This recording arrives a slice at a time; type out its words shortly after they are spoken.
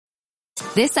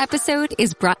This episode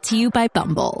is brought to you by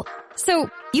Bumble. So,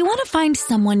 you want to find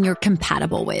someone you're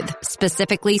compatible with,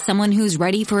 specifically someone who's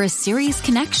ready for a serious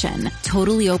connection,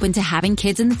 totally open to having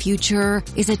kids in the future,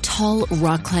 is a tall,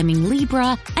 rock-climbing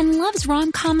Libra, and loves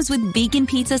rom-coms with vegan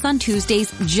pizzas on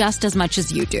Tuesdays just as much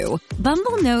as you do.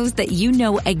 Bumble knows that you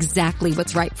know exactly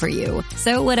what's right for you.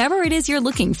 So whatever it is you're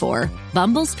looking for,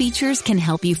 Bumble's features can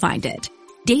help you find it.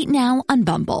 Date now on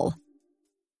Bumble.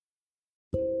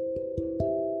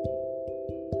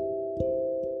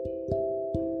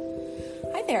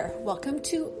 Hi there, welcome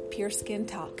to Pure Skin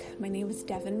Talk. My name is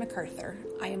Devin MacArthur.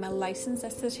 I am a licensed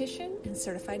esthetician and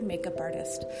certified makeup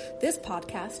artist. This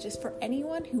podcast is for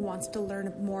anyone who wants to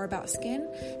learn more about skin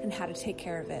and how to take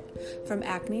care of it. From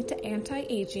acne to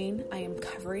anti-aging, I am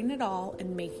covering it all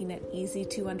and making it easy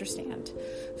to understand.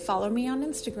 Follow me on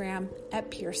Instagram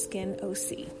at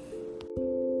PureSkinOC.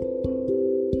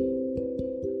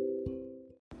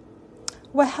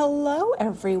 Well, hello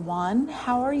everyone.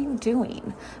 How are you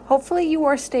doing? Hopefully you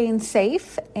are staying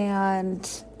safe and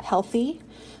healthy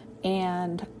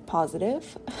and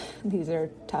positive. These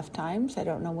are tough times. I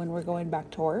don't know when we're going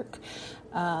back to work.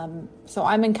 So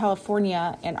I'm in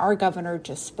California and our governor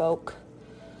just spoke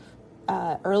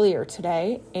earlier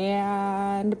today.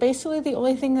 And basically the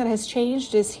only thing that has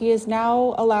changed is he is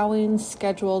now allowing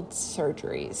scheduled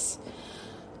surgeries.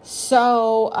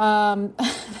 So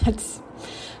that's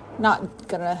not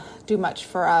gonna do much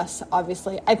for us,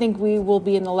 obviously. I think we will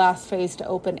be in the last phase to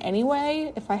open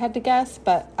anyway, if I had to guess,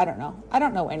 but I don't know. I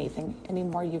don't know anything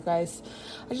anymore, you guys.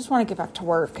 I just want to get back to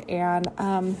work, and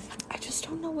I just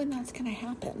don't know when that's gonna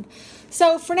happen.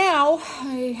 So for now,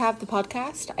 I have the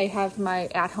podcast. I have my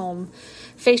at-home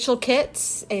facial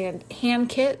kits and hand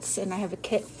kits, and I have a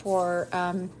kit for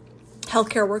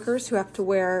healthcare workers who have to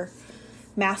wear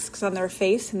masks on their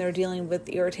face, and they're dealing with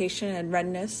irritation and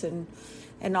redness and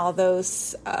all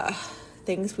those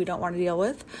things we don't want to deal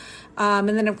with. And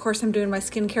then, of course, I'm doing my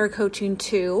skincare coaching,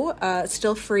 too. It's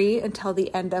still free until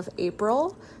the end of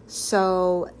April.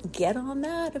 So get on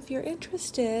that if you're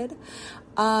interested.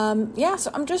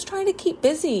 So I'm just trying to keep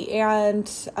busy and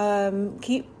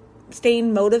keep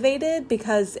staying motivated,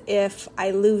 because if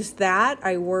I lose that,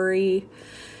 I worry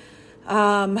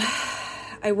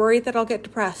that I'll get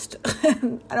depressed.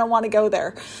 I don't want to go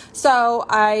there. So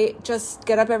I just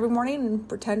get up every morning and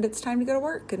pretend it's time to go to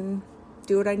work and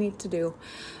do what I need to do.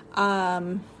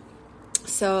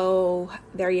 So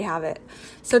there you have it.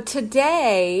 So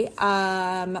today,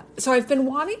 so I've been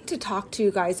wanting to talk to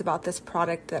you guys about this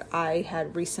product that I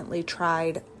had recently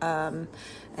tried, and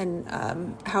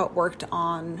how it worked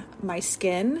on my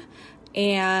skin,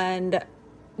 and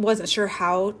wasn't sure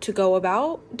how to go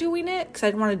about doing it because I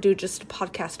didn't want to do just a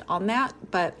podcast on that,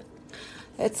 but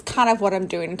it's kind of what I'm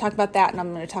doing. I'm talking about that, and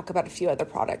I'm going to talk about a few other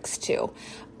products too.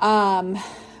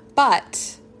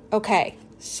 Okay,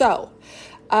 so,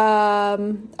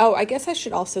 I guess I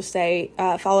should also say,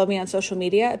 follow me on social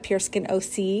media at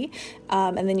PureSkinOC,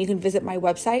 and then you can visit my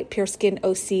website,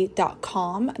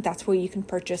 PureSkinOC.com. That's where you can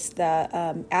purchase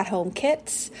the at-home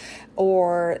kits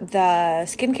or the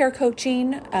skincare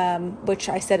coaching, which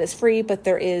I said is free, but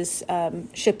there is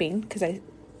shipping because I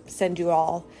send you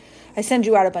out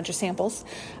a bunch of samples.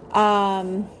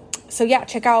 So yeah,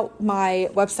 check out my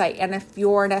website. And if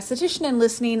you're an esthetician and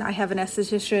listening, I have an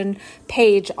esthetician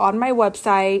page on my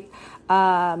website.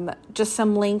 Just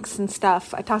some links and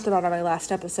stuff. I talked about it on my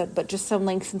last episode, but just some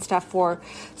links and stuff for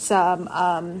some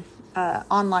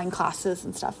online classes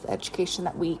and stuff, education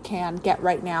that we can get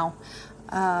right now.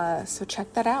 So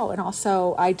check that out. And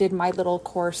also I did my little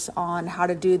course on how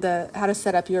to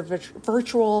set up your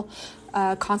virtual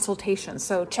consultation.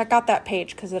 So check out that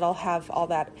page because it'll have all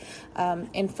that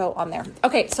info on there.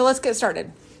 Okay, so let's get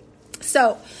started.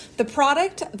 So the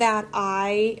product that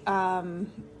I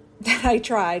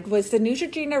tried was the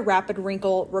Neutrogena Rapid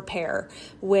Wrinkle Repair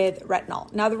with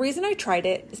retinol. Now, the reason I tried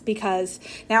it is because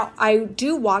now I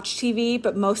do watch TV,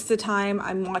 but most of the time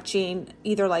I'm watching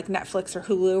either like Netflix or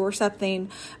Hulu or something,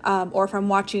 or if I'm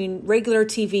watching regular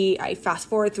TV, I fast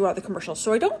forward through all the commercials.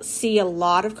 So I don't see a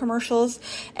lot of commercials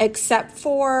except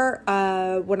for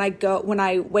when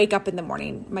I wake up in the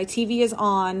morning. My TV is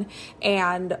on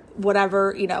and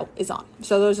whatever, is on.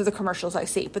 So those are the commercials I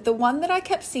see. But the one that I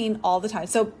kept seeing all the time,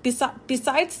 so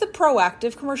besides the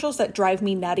Proactiv commercials that drive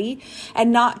me nutty,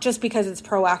 and not just because it's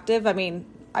Proactiv, I mean,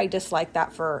 I dislike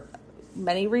that for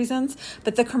many reasons,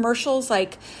 but the commercials,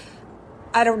 like,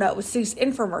 I don't know, it's these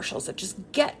infomercials that just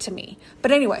get to me.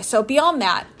 But anyway, so beyond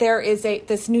that, there is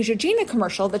this Neutrogena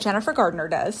commercial that Jennifer Gardner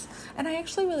does, and I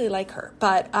actually really like her.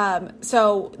 But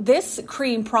so this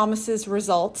cream promises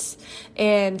results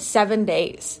in 7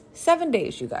 days. 7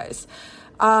 days, you guys.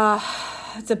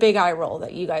 It's a big eye roll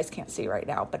that you guys can't see right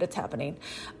now, but it's happening.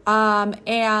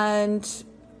 And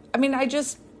I mean, I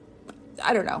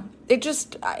don't know.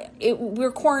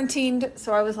 We're quarantined.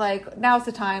 So I was like, now's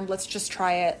the time. Let's just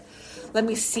try it. Let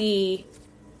me see,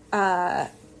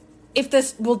 if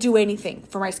this will do anything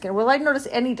for my skin. Will I notice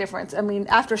any difference? I mean,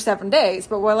 after 7 days,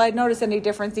 but will I notice any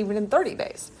difference even in 30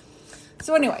 days?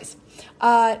 So anyways,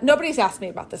 nobody's asked me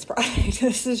about this product.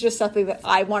 This is just something that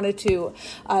I wanted to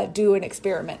do an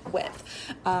experiment with.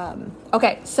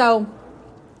 Okay, so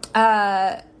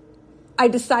I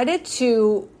decided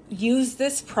to use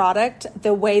this product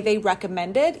the way they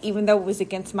recommended, even though it was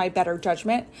against my better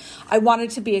judgment. I wanted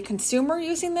to be a consumer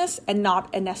using this and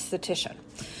not an esthetician.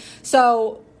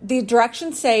 So the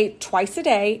directions say twice a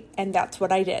day, and that's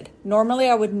what I did. Normally,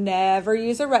 I would never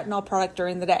use a retinol product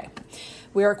during the day.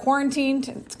 We are quarantined,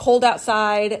 it's cold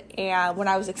outside, and when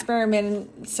I was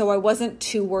experimenting, so I wasn't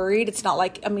too worried. It's not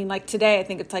like, like today, I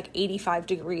think it's like 85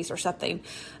 degrees or something.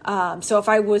 So if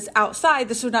I was outside,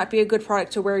 this would not be a good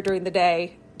product to wear during the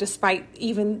day, despite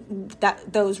even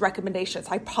those recommendations.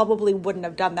 I probably wouldn't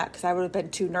have done that because I would have been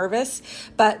too nervous.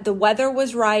 But the weather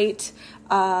was right,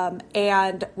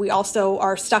 and we also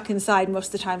are stuck inside most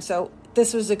of the time, so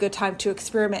this was a good time to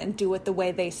experiment and do it the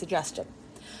way they suggested.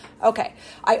 Okay,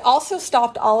 I also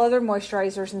stopped all other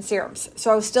moisturizers and serums.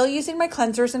 So I was still using my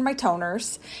cleansers and my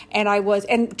toners,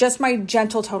 and just my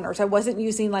gentle toners. I wasn't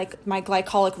using like my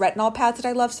glycolic retinol pads that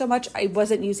I love so much. I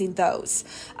wasn't using those.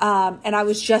 And I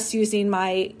was just using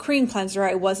my cream cleanser.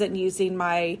 I wasn't using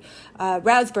my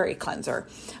raspberry cleanser.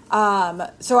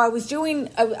 So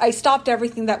I stopped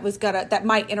everything that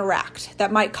might interact,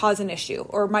 that might cause an issue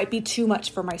or might be too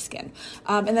much for my skin.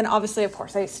 And then obviously, of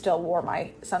course, I still wore my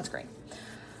sunscreen.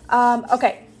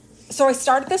 Okay, so I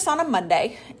started this on a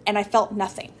Monday and I felt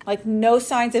nothing, like no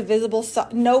visible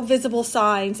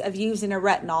signs of using a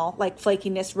retinol, like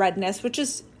flakiness, redness, which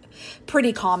is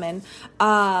pretty common.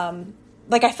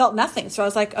 Like I felt nothing. So I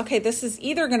was like, okay, this is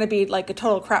either going to be like a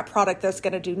total crap product that's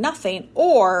going to do nothing,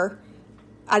 or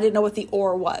I didn't know what the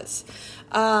or was.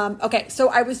 Okay, so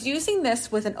I was using this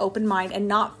with an open mind and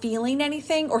not feeling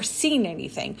anything or seeing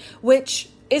anything, which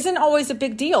isn't always a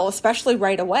big deal, especially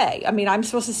right away. I mean, I'm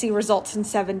supposed to see results in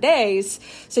 7 days,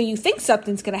 so you think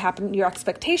something's going to happen. Your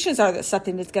expectations are that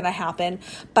something is going to happen,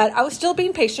 but I was still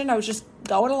being patient. I was just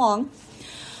going along.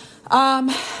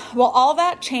 Well, all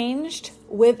that changed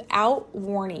without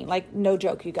warning, like no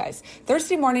joke, you guys.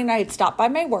 Thursday morning, I had stopped by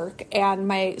my work, and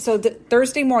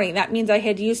Thursday morning, that means I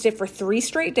had used it for 3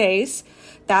 straight days.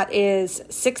 That is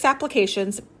 6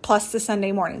 applications plus the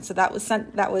Sunday morning. So that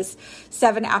was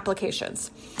 7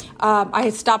 applications. I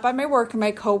had stopped by my work and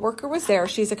my coworker was there.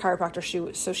 She's a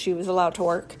chiropractor, so she was allowed to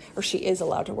work, or she is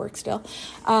allowed to work still.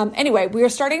 Anyway, we were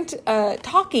starting to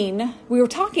talking. We were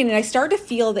talking, and I started to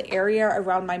feel the area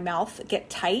around my mouth get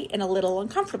tight and a little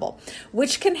uncomfortable,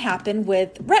 which can happen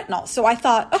with retinol. So I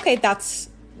thought, okay, that's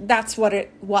what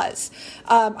it was.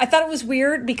 I thought it was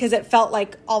weird because it felt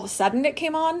like all of a sudden it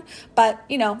came on, but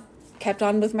kept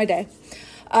on with my day.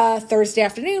 Thursday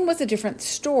afternoon was a different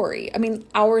story. I mean,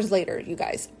 hours later, you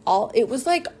guys, it was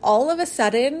like all of a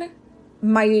sudden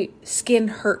my skin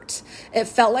hurt. It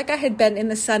felt like I had been in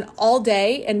the sun all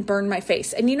day and burned my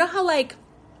face. And you know how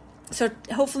so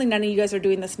hopefully none of you guys are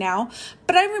doing this now,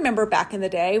 but I remember back in the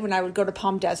day when I would go to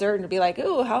Palm Desert and be like,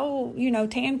 oh, how,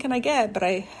 tan can I get? But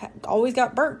I always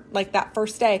got burnt like that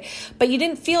first day, but you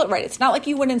didn't feel it right. It's not like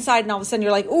you went inside and all of a sudden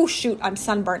you're like, oh shoot, I'm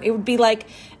sunburnt. It would be like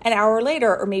an hour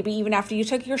later, or maybe even after you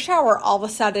took your shower, all of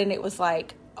a sudden it was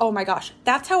like, oh my gosh,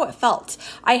 that's how it felt.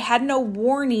 I had no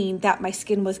warning that my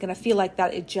skin was going to feel like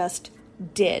that. It just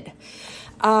did.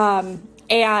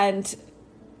 And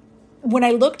when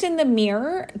I looked in the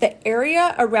mirror, the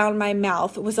area around my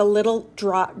mouth was a little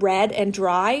red and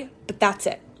dry, but that's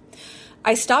it.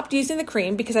 I stopped using the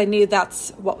cream because I knew that's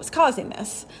what was causing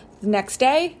this. The next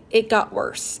day, it got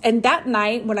worse. And that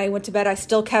night when I went to bed, I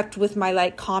still kept with my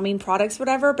calming products,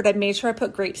 whatever, but I made sure I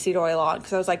put grapeseed oil on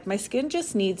because I was like, my skin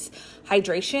just needs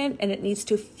hydration and it needs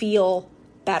to feel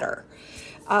better.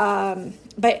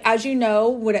 But as you know,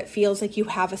 when it feels like you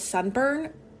have a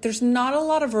sunburn, there's not a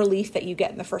lot of relief that you get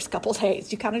in the first couple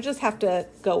days. You kind of just have to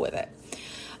go with it.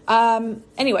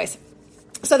 Anyways,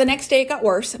 so the next day it got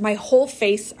worse. My whole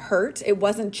face hurt. It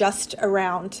wasn't just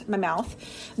around my mouth.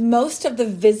 Most of the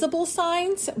visible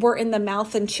signs were in the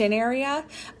mouth and chin area,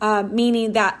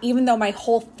 meaning that even though my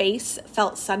whole face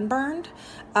felt sunburned,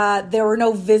 there were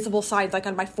no visible signs like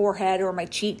on my forehead or my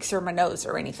cheeks or my nose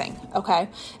or anything. Okay.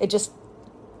 It just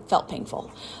felt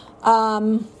painful.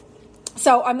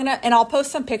 So and I'll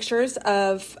post some pictures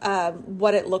of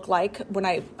what it looked like when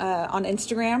I on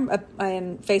Instagram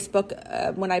and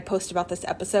Facebook when I post about this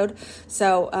episode.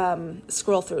 So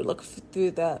scroll through, look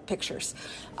through the pictures.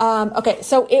 Okay,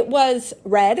 so it was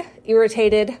red,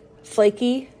 irritated,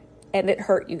 flaky, and it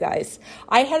hurt, you guys.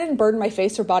 I hadn't burned my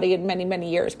face or body in many, many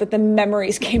years, but the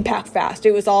memories came back fast.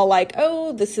 It was all like,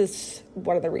 oh, this is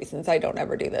one of the reasons I don't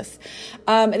ever do this.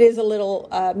 It is a little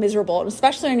miserable,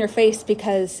 especially on your face,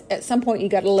 because at some point you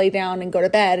got to lay down and go to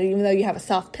bed. And even though you have a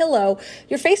soft pillow,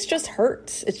 your face just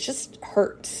hurts. It just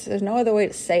hurts. There's no other way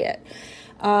to say it.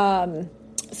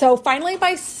 So finally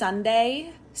by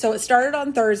Sunday, so it started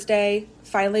on Thursday.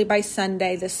 Finally, by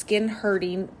Sunday, the skin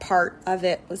hurting part of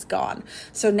it was gone.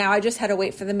 So now I just had to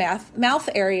wait for the mouth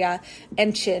area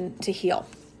and chin to heal.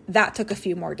 That took a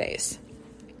few more days.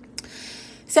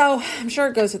 So I'm sure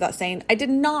it goes without saying, I did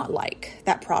not like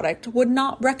that product, would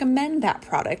not recommend that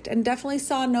product, and definitely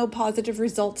saw no positive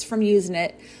results from using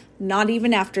it, not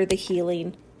even after the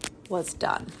healing was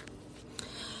done.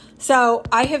 So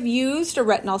I have used a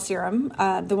retinol serum.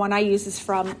 The one I use is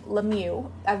from Lemieux.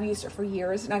 I've used it for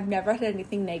years and I've never had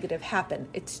anything negative happen.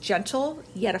 It's gentle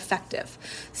yet effective.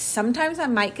 Sometimes I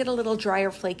might get a little dry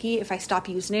or flaky if I stop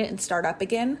using it and start up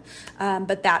again,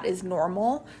 but that is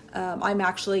normal. I'm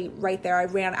actually right there. I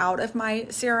ran out of my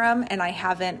serum and I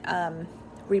haven't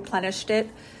replenished it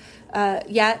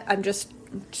yet. I'm just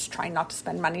trying not to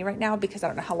spend money right now because I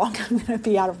don't know how long I'm going to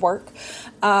be out of work.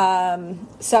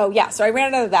 So I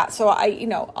ran out of that. So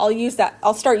I'll use that.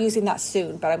 I'll start using that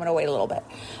soon, but I'm going to wait a little bit.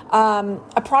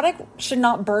 A product should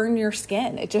not burn your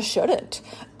skin. It just shouldn't.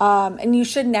 And you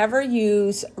should never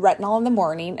use retinol in the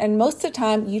morning. And most of the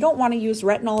time you don't want to use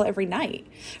retinol every night.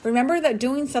 Remember that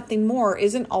doing something more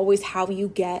isn't always how you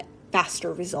get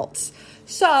faster results.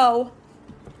 So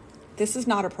this is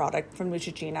not a product from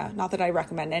Neutrogena. Not that I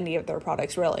recommend any of their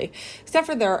products really, except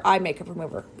for their eye makeup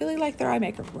remover. Really like their eye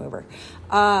makeup remover.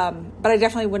 But I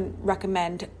definitely wouldn't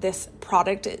recommend this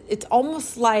product. It's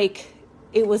almost like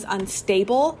it was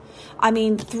unstable. I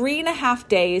mean, 3.5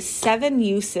 days, 7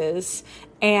 uses,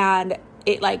 and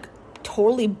it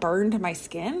totally burned my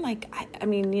skin. Like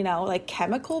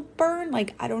chemical burn,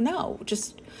 I don't know,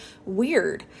 just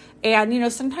weird.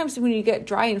 And, sometimes when you get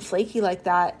dry and flaky like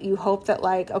that, you hope that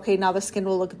okay, now the skin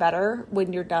will look better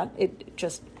when you're done. It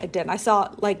didn't. I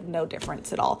saw no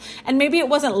difference at all. And maybe it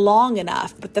wasn't long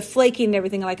enough, but the flaking and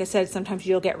everything, like I said, sometimes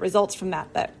you'll get results from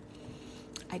that, but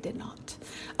I did not.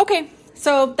 Okay.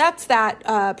 So that's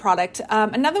that product.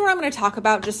 Another one I'm going to talk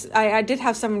about, I did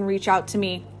have someone reach out to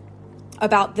me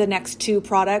about the next 2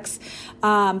 products,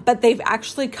 but they've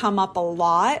actually come up a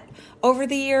lot over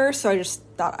the years, so I just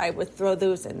thought I would throw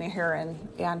those in here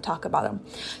and talk about them.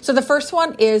 So the first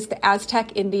one is the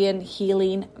Aztec Indian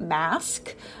Healing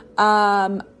Mask.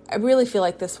 I really feel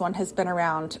like this one has been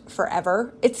around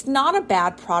forever. It's not a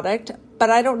bad product,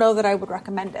 but I don't know that I would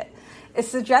recommend it. It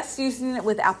suggests using it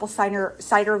with apple cider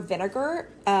vinegar,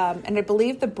 and I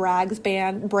believe the Bragg's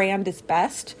brand is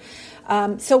best.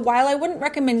 So while I wouldn't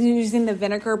recommend using the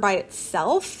vinegar by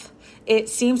itself, it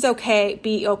seems be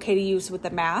okay to use with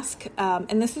the mask.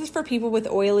 And this is for people with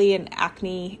oily and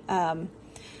acne,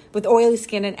 with oily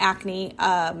skin and acne.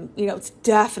 It's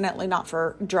definitely not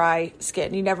for dry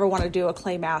skin. You never want to do a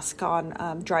clay mask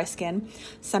on dry skin.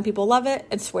 Some people love it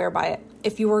and swear by it.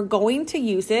 If you are going to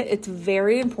use it, it's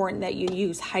very important that you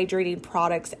use hydrating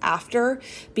products after,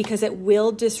 because it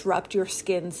will disrupt your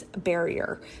skin's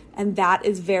barrier. And that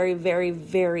is very, very,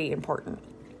 very important.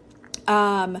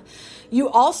 You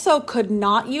also could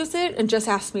not use it and just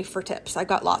ask me for tips. I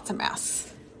got lots of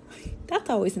masks. That's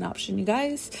always an option, you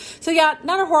guys. So yeah,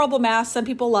 not a horrible mask. Some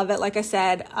people love it, like I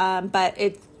said, but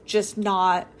it's just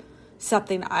not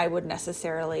something I would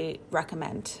necessarily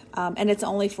recommend. And it's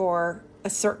only for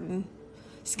a certain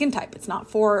skin type. It's not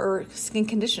for skin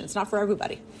condition. It's not for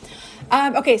everybody.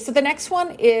 Okay, so the next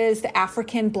one is the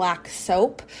African Black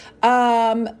Soap.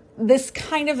 This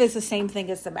kind of is the same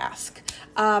thing as the mask.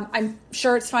 I'm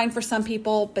sure it's fine for some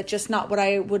people, but just not what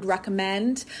I would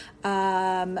recommend.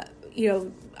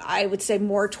 I would say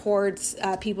more towards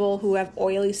people who have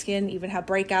oily skin, even have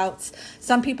breakouts.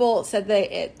 Some people said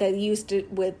they used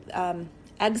it with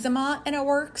eczema and it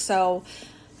works. So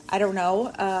I don't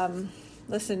know.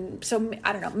 Listen, so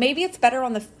I don't know. Maybe it's better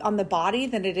on the body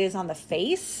than it is on the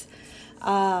face.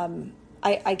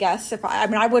 I guess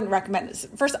I wouldn't recommend this.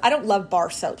 First, I don't love bar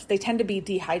soaps. They tend to be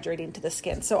dehydrating to the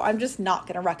skin. So I'm just not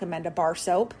going to recommend a bar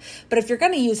soap. But if you're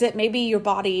going to use it, maybe your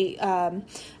body,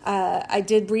 I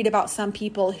did read about some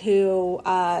people who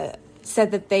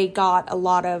said that they got a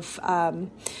lot of,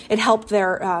 it helped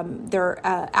their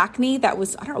acne. That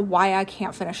was, I don't know why I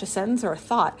can't finish a sentence or a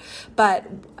thought, but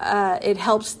it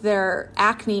helps their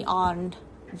acne on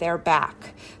their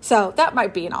back. So that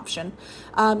might be an option.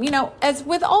 As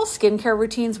with all skincare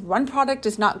routines, one product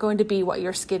is not going to be what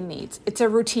your skin needs. It's a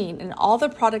routine, and all the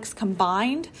products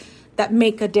combined that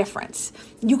make a difference.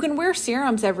 You can wear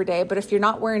serums every day, but if you're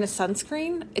not wearing a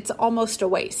sunscreen, it's almost a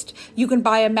waste. You can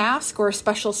buy a mask or a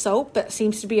special soap that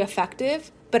seems to be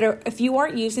effective, but if you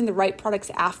aren't using the right products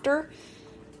after,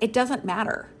 it doesn't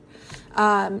matter.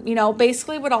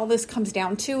 Basically what all this comes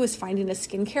down to is finding a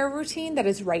skincare routine that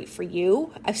is right for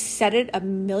you. I've said it a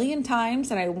million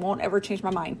times and I won't ever change my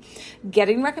mind.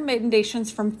 Getting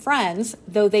recommendations from friends,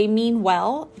 though they mean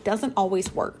well, doesn't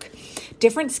always work.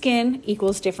 Different skin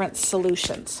equals different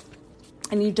solutions.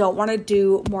 And you don't want to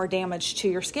do more damage to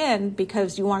your skin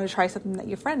because you want to try something that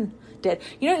your friend did.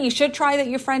 You know what you should try that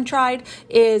your friend tried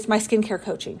is my skincare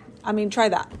coaching. Try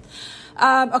that.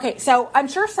 Okay, so I'm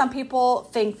sure some people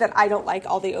think that I don't like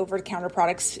all the over-the-counter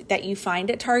products that you find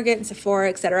at Target and Sephora,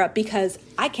 etc., because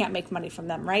I can't make money from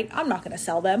them, right? I'm not going to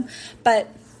sell them. But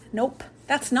nope,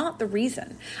 that's not the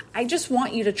reason. I just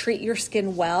want you to treat your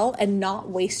skin well and not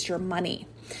waste your money.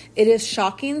 It is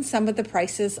shocking, some of the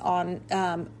prices on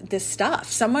this stuff.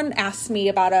 Someone asked me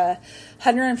about a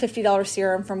 $150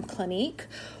 serum from Clinique.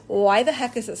 Why the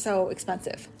heck is it so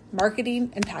expensive?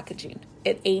 Marketing and packaging.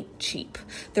 It ain't cheap.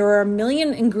 There are a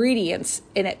million ingredients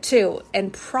in it too,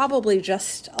 and probably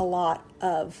just a lot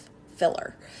of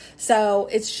filler. So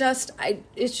it's just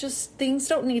things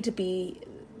don't need to be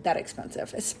that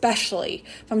expensive, especially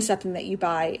from something that you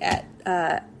buy at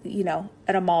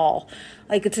a mall.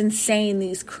 Like, it's insane,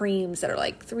 these creams that are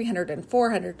like $300 and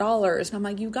 $400. And I'm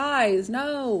like, you guys,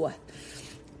 no.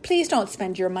 Please don't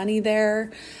spend your money there.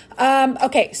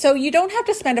 Okay, so you don't have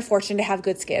to spend a fortune to have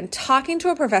good skin. Talking to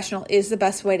a professional is the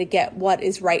best way to get what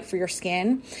is right for your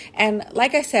skin. And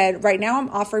like I said, right now I'm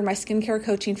offering my skincare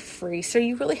coaching for free, so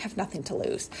you really have nothing to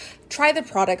lose. Try the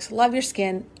products, love your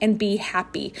skin, and be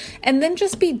happy. And then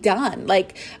just be done. I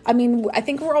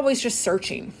think we're always just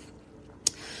searching.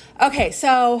 Okay,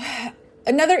 so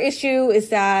another issue is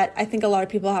that I think a lot of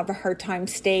people have a hard time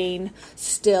staying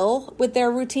still with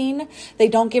their routine. They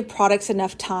don't give products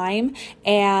enough time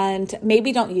and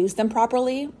maybe don't use them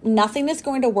properly. Nothing is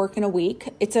going to work in a week.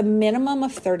 It's a minimum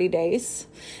of 30 days.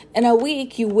 In a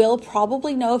week, you will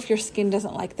probably know if your skin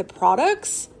doesn't like the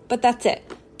products, but that's it.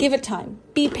 Give it time.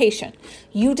 Be patient.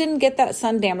 You didn't get that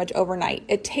sun damage overnight.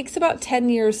 It takes about 10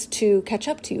 years to catch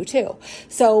up to you too.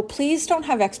 So please don't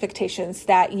have expectations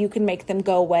that you can make them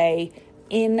go away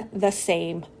in the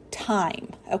same time,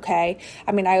 okay?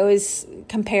 I always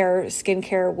compare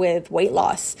skincare with weight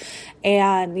loss.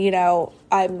 And,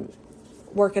 I'm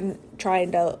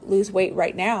trying to lose weight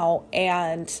right now.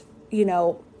 And,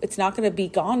 it's not going to be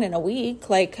gone in a week.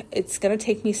 Like, it's going to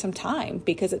take me some time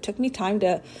because it took me time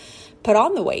to put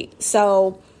on the weight.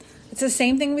 So it's the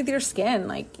same thing with your skin.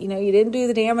 You didn't do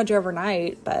the damage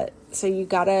overnight, but so you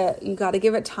gotta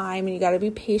give it time, and you gotta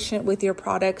be patient with your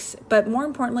products. But more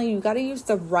importantly, you gotta use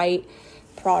the right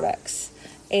products.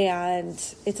 And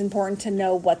it's important to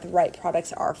know what the right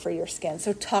products are for your skin.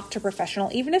 So talk to a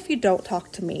professional. Even if you don't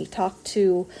talk to me, talk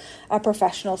to a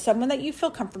professional, someone that you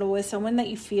feel comfortable with, someone that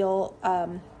you feel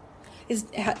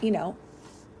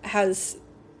has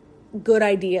good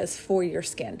ideas for your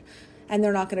skin. And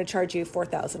they're not going to charge you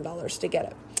 $4,000 to get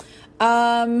it.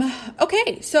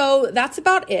 Okay, so that's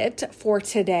about it for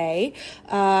today.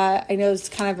 I know it's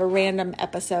kind of a random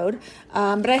episode,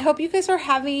 but I hope you guys are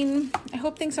I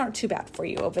hope things aren't too bad for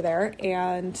you over there.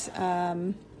 And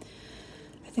I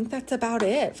think that's about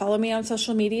it. Follow me on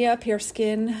social media,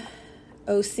 PureSkin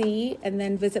OC, and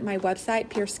then visit my website,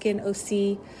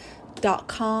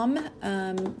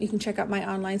 PureSkinOC.com. You can check out my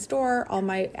online store, all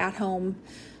my at-home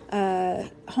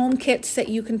home kits that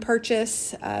you can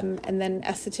purchase, and then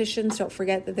estheticians. Don't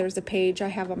forget that there's a page I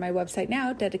have on my website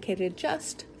now dedicated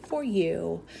just for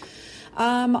you.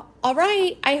 All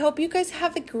right. I hope you guys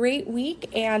have a great week,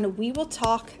 and we will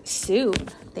talk soon.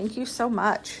 Thank you so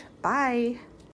much. Bye.